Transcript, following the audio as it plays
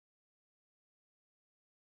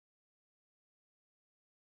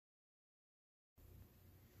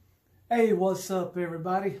Hey, what's up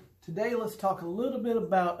everybody? Today let's talk a little bit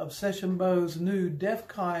about Obsession Bow's new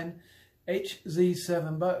Defcon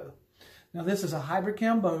HZ7 bow. Now this is a hybrid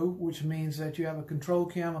cam bow, which means that you have a control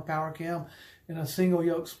cam, a power cam, and a single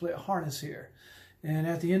yoke split harness here. And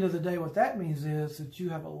at the end of the day, what that means is that you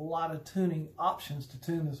have a lot of tuning options to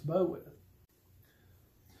tune this bow with.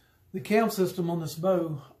 The cam system on this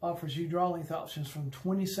bow offers you draw length options from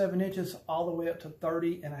 27 inches all the way up to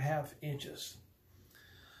 30.5 inches.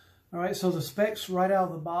 All right, so the specs right out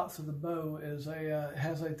of the box of the bow is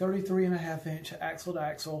has a 33.5 inch axle to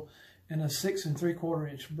axle and a 6 3/4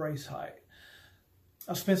 inch brace height.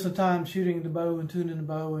 I spent some time shooting the bow and tuning the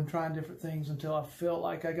bow and trying different things until I felt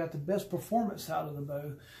like I got the best performance out of the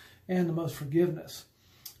bow and the most forgiveness.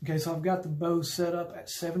 Okay, so I've got the bow set up at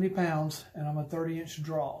 70 pounds and I'm a 30-inch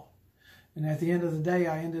draw. And at the end of the day,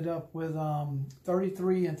 I ended up with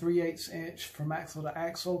 33 3/8 inch from axle to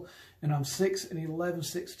axle, and I'm 6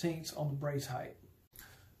 11/16 on the brace height.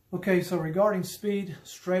 Okay, so regarding speed,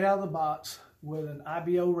 straight out of the box with an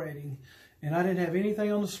IBO rating, and I didn't have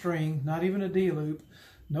anything on the string, not even a D-loop,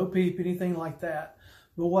 no peep, anything like that.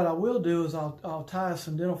 But what I will do is I'll tie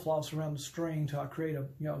some dental floss around the string till I create a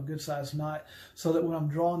good sized knot, so that when I'm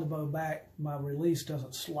drawing the bow back, my release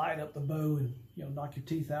doesn't slide up the bow and knock your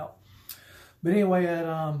teeth out. But anyway, at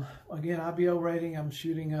again, IBO rating, I'm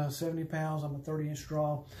shooting 70 pounds. I'm a 30-inch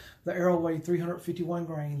draw. The arrow weighed 351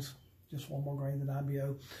 grains, just one more grain than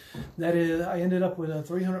IBO. That is, I ended up with a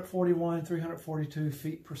 341, 342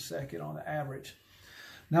 feet per second on the average.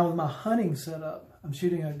 Now with my hunting setup, I'm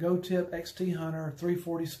shooting a Go Tip XT Hunter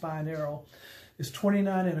 340 spine arrow. It's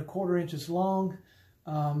 29 1/4 inches long,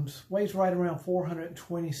 weighs right around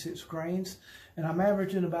 426 grains, and I'm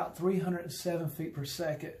averaging about 307 feet per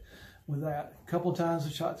second. With that, a couple times I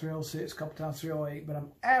shot 306, a couple times 308, but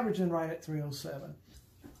I'm averaging right at 307.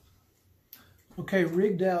 Okay,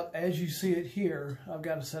 rigged out as you see it here. I've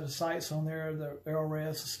got a set of sights on there, the arrow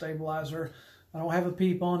rest, the stabilizer. I don't have a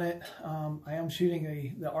peep on it. I am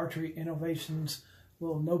shooting the Archery Innovations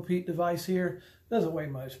little no peep device here. Doesn't weigh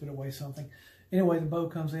much, but it weighs something. Anyway, the bow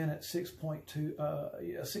comes in at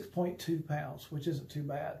 6.2 pounds, which isn't too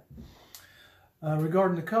bad.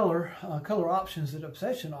 Regarding the color options that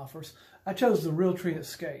Obsession offers, I chose the Realtree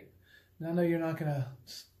Escape. Now I know you're not gonna,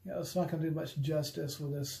 it's not gonna do much justice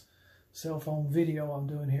with this cell phone video I'm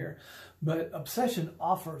doing here, but Obsession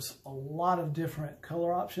offers a lot of different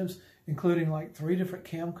color options, including like 3 different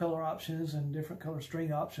cam color options and different color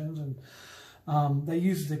string options, and they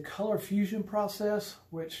use the color fusion process,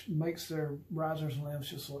 which makes their risers and limbs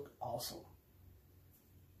just look awesome.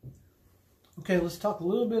 Okay, let's talk a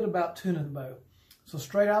little bit about tuning the bow. So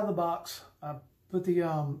straight out of the box, I put the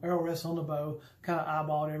arrow rest on the bow, kind of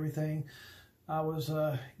eyeballed everything. I was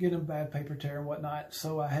getting a bad paper tear and whatnot,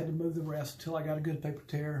 so I had to move the rest until I got a good paper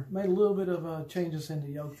tear. Made a little bit of changes in the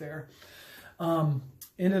yoke there.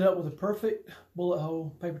 Ended up with a perfect bullet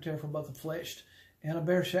hole paper tear for both a fletched and a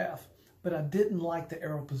bare shaft, but I didn't like the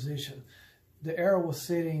arrow position. The arrow was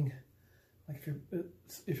sitting, like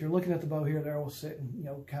if you're looking at the bow here, the arrow was sitting,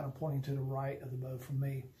 kind of pointing to the right of the bow from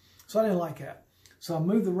me. So I didn't like that. So I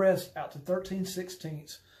moved the rest out to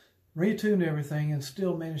 13/16, retuned everything, and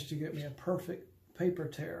still managed to get me a perfect paper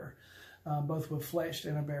tear, both with fletched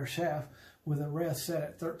and a bare shaft, with the rest set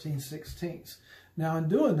at 13/16. Now in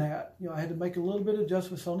doing that, I had to make a little bit of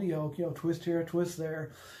adjustments on the yoke, twist here, twist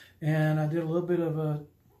there, and I did a little bit of a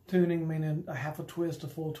tuning, meaning a half a twist, a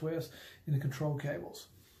full twist in the control cables.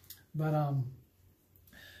 But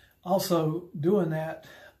also doing that,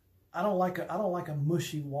 I don't like a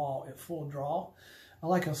mushy wall at full draw. I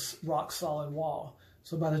like a rock solid wall.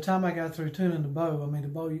 So by the time I got through tuning the bow, the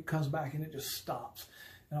bow comes back and it just stops.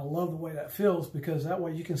 And I love the way that feels, because that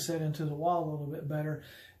way you can set into the wall a little bit better.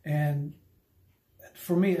 And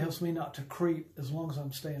for me, it helps me not to creep as long as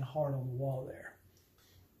I'm staying hard on the wall there.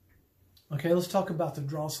 Okay, let's talk about the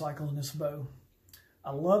draw cycle in this bow.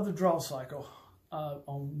 I love the draw cycle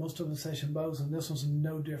on most of the Obsession bows, and this one's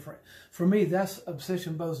no different. For me, that's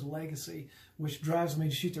Obsession Bow's legacy, which drives me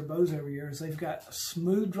to shoot their bows every year, is they've got a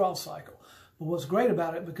smooth draw cycle. But what's great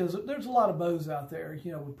about it, because there's a lot of bows out there,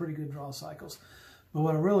 with pretty good draw cycles. But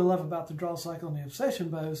what I really love about the draw cycle in the Obsession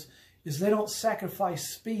bows is they don't sacrifice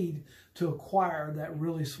speed to acquire that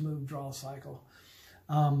really smooth draw cycle.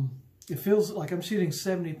 It feels like I'm shooting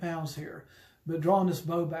 70 pounds here, but drawing this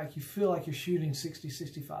bow back, you feel like you're shooting 60,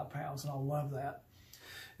 65 pounds, and I love that.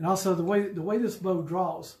 And also the way this bow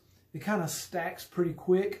draws, it kind of stacks pretty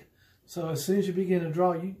quick. So as soon as you begin to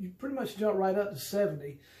draw, you pretty much jump right up to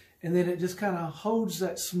 70, and then it just kind of holds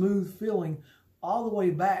that smooth feeling all the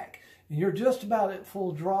way back, and you're just about at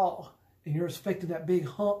full draw, and you're expecting that big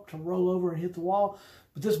hump to roll over and hit the wall.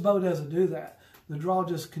 But this bow doesn't do that. The draw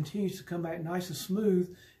just continues to come back nice and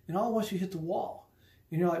smooth, and all once you hit the wall.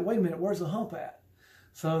 And you're like, wait a minute, where's the hump at?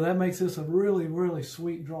 So that makes this a really, really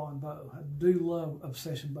sweet drawing bow. I do love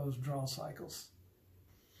Obsession Bow's draw cycles.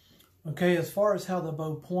 Okay, as far as how the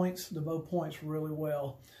bow points really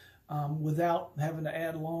well without having to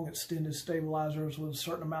add long extended stabilizers with a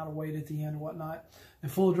certain amount of weight at the end and whatnot. In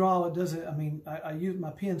full draw, it doesn't, I mean, I use my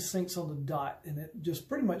pen sinks on the dot and it just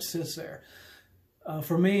pretty much sits there.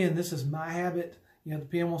 For me, and this is my habit, you know, the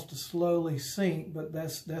pen wants to slowly sink, but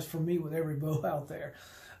that's for me with every bow out there.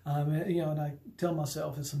 You know, and I tell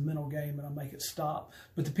myself it's a mental game and I make it stop.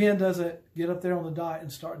 But the pen doesn't get up there on the dot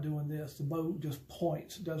and start doing this. The bow just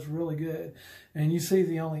points, does really good. And you see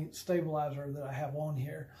the only stabilizer that I have on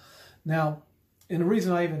here. Now, and the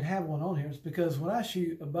reason I even have one on here is because when I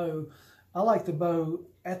shoot a bow, I like the bow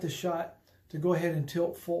at the shot to go ahead and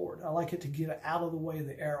tilt forward. I like it to get out of the way of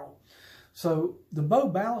the arrow. So the bow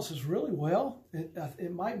balances really well.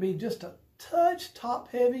 It might be just a touch top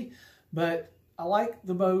heavy, but I like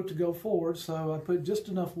the bow to go forward, so I put just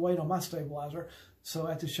enough weight on my stabilizer. So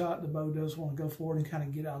at the shot, the bow does want to go forward and kind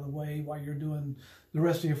of get out of the way while you're doing the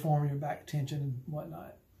rest of your form, your back tension and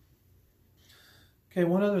whatnot. Okay,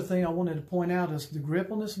 one other thing I wanted to point out is the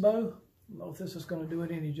grip on this bow. I don't know if this is going to do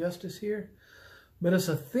it any justice here, but it's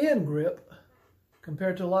a thin grip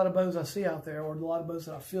compared to a lot of bows I see out there or a lot of bows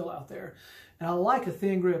that I feel out there. And I like a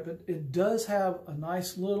thin grip. It does have a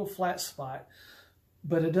nice little flat spot,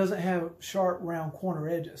 but it doesn't have sharp round corner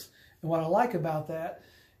edges. And what I like about that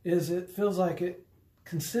is it feels like it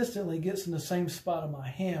consistently gets in the same spot of my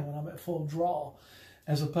hand when I'm at full draw,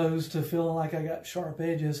 as opposed to feeling like I got sharp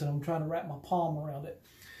edges and I'm trying to wrap my palm around it.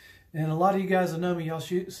 And a lot of you guys that know me, y'all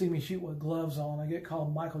see me shoot with gloves on. I get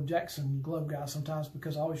called Michael Jackson glove guy sometimes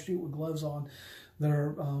because I always shoot with gloves on that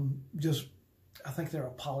are just, I think they're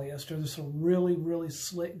a polyester. This is a really, really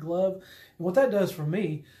slick glove. And what that does for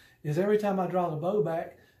me is every time I draw the bow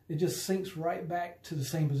back, it just sinks right back to the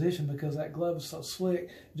same position because that glove is so slick.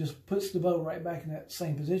 It just puts the bow right back in that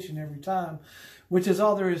same position every time, which is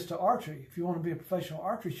all there is to archery. If you want to be a professional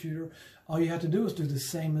archery shooter, all you have to do is do the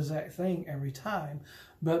same exact thing every time.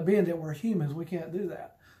 But being that we're humans, we can't do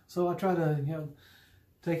that. So I try to, you know,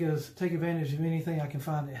 take advantage of anything I can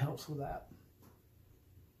find that helps with that.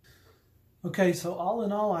 Okay, so all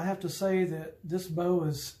in all, I have to say that this bow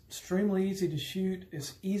is extremely easy to shoot.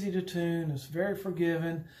 It's easy to tune. It's very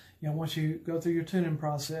forgiving. You know, once you go through your tuning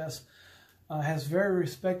process, has very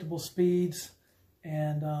respectable speeds.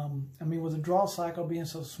 And I mean, with the draw cycle being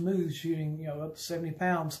so smooth, shooting, you know, up to 70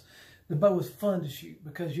 pounds, the bow is fun to shoot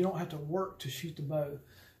because you don't have to work to shoot the bow.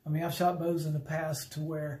 I mean, I've shot bows in the past to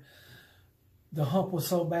where the hump was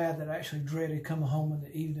so bad that I actually dreaded coming home in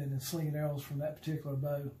the evening and slinging arrows from that particular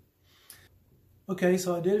bow. Okay,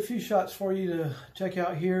 so I did a few shots for you to check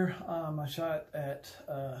out here. I shot at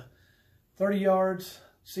 30 yards,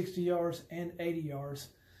 60 yards, and 80 yards.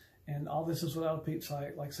 And all this is without a peep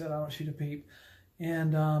sight. Like I said, I don't shoot a peep.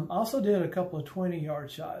 And I also did a couple of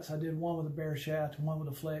 20-yard shots. I did one with a bare shaft and one with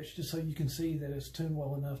a fletch, just so you can see that it's tuned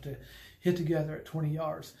well enough to hit together at 20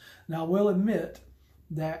 yards. Now, I will admit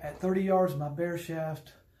that at 30 yards, my bare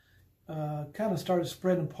shaft kind of started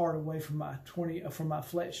spreading apart away from my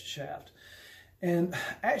fletched shaft. And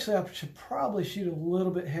actually, I should probably shoot a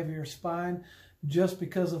little bit heavier spine just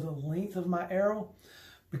because of the length of my arrow.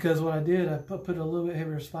 Because what I did, I put a little bit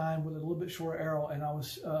heavier spine with a little bit shorter arrow, and I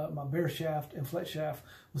was my bare shaft and fletch shaft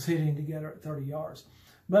was hitting together at 30 yards.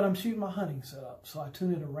 But I'm shooting my hunting setup, so I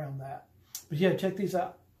tune it around that. But yeah, check these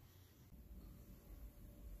out.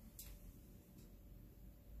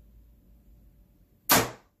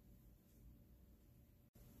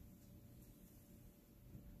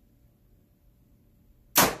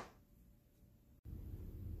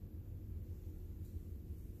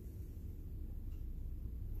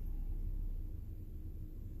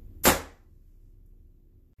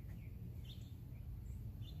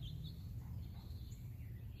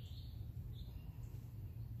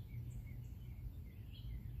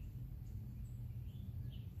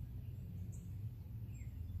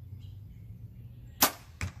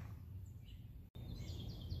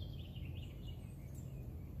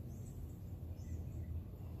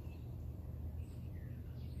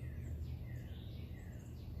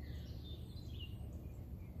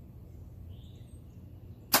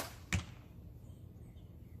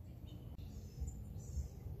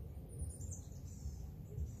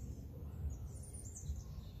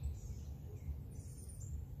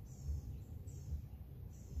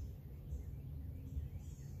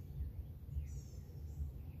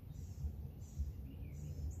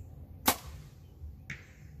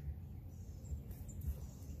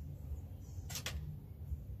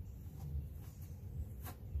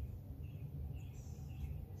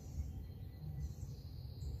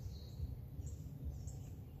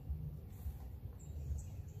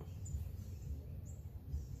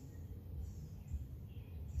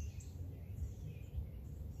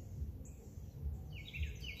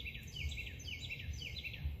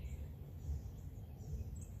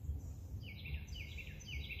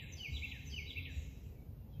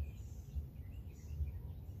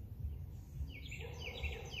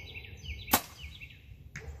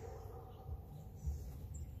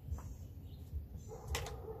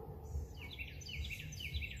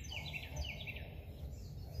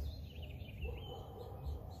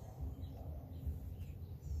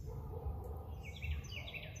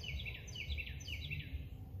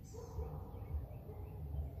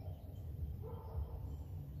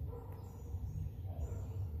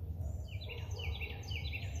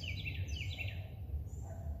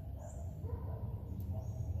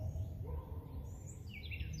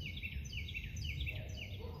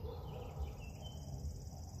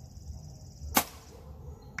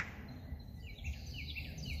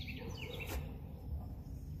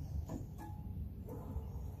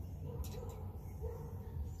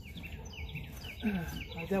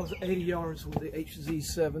 That was 80 yards with the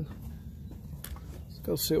HZ7. Let's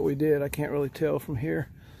go see what we did. I can't really tell from here.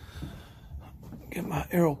 Get my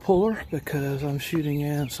arrow puller because I'm shooting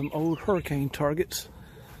in some old hurricane targets,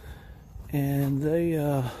 and they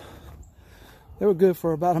were good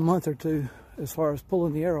for about a month or two as far as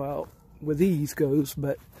pulling the arrow out with these goes,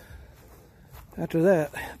 but after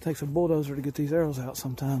that it takes a bulldozer to get these arrows out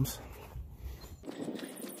sometimes.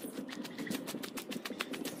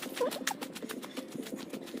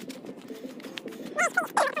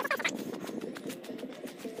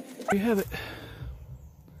 There you have it.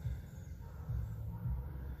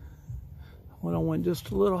 When I went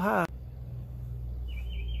just a little high.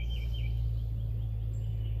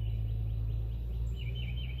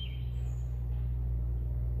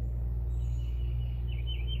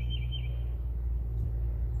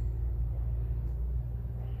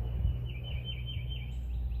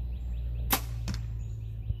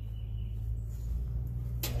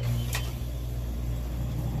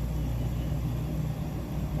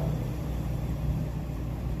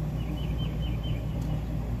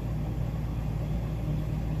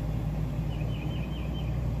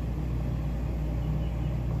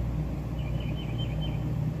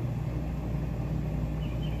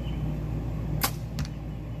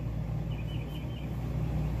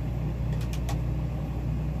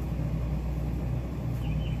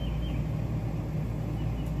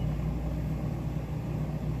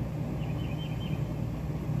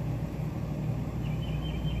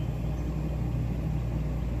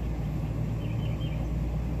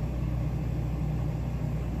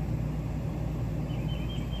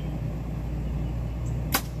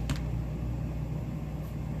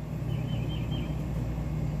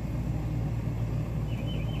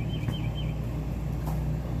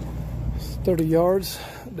 It's 30 yards,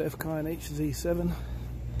 Defcon HZ7.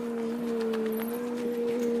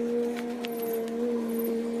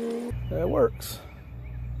 That works.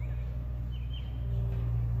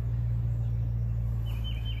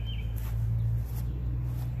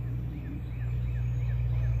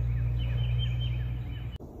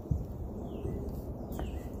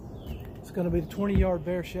 It's going to be the 20-yard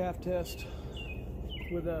bare shaft test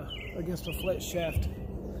with against a flex shaft.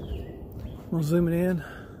 I'm going to zoom it in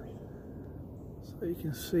so you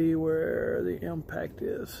can see where the impact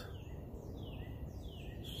is.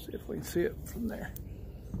 See if we can see it from there.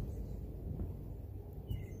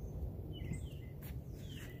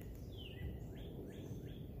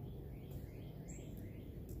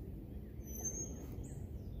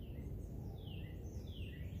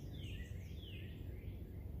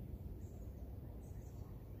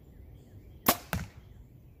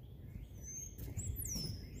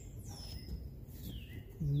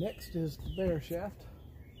 Next is the bare shaft.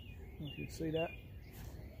 I don't know if you can see that.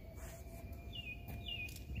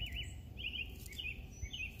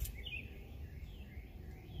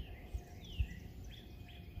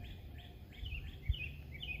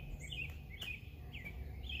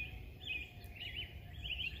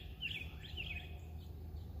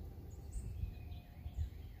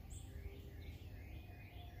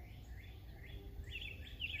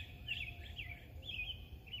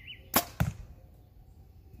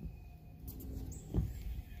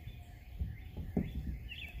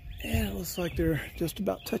 And it looks like they're just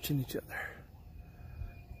about touching each other.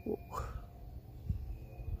 Whoa.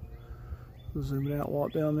 Zoom it out,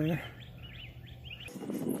 walk down there.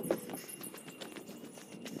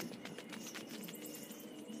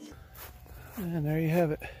 And there you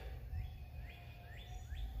have it.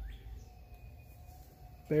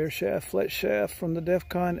 Bare shaft, flex shaft from the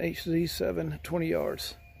Defcon HZ7, 20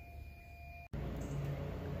 yards.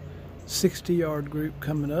 60-yard group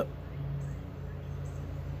coming up.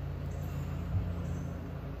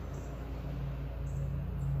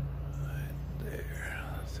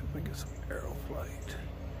 Get some arrow flight.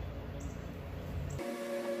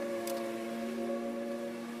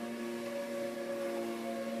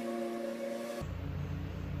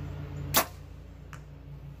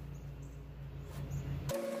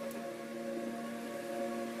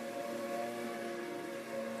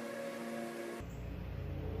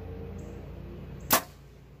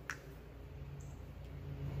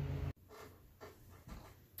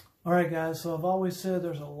 All right, guys, so I've always said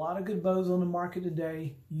there's a lot of good bows on the market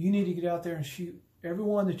today. You need to get out there and shoot every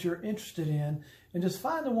one that you're interested in and just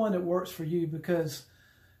find the one that works for you, because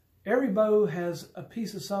every bow has a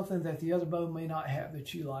piece of something that the other bow may not have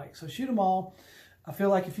that you like. So shoot them all. I feel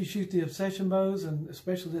like if you shoot the Obsession bows, and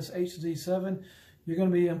especially this HZ7, you're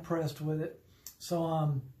going to be impressed with it.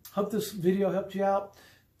 So hope this video helped you out.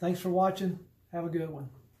 Thanks for watching. Have a good one.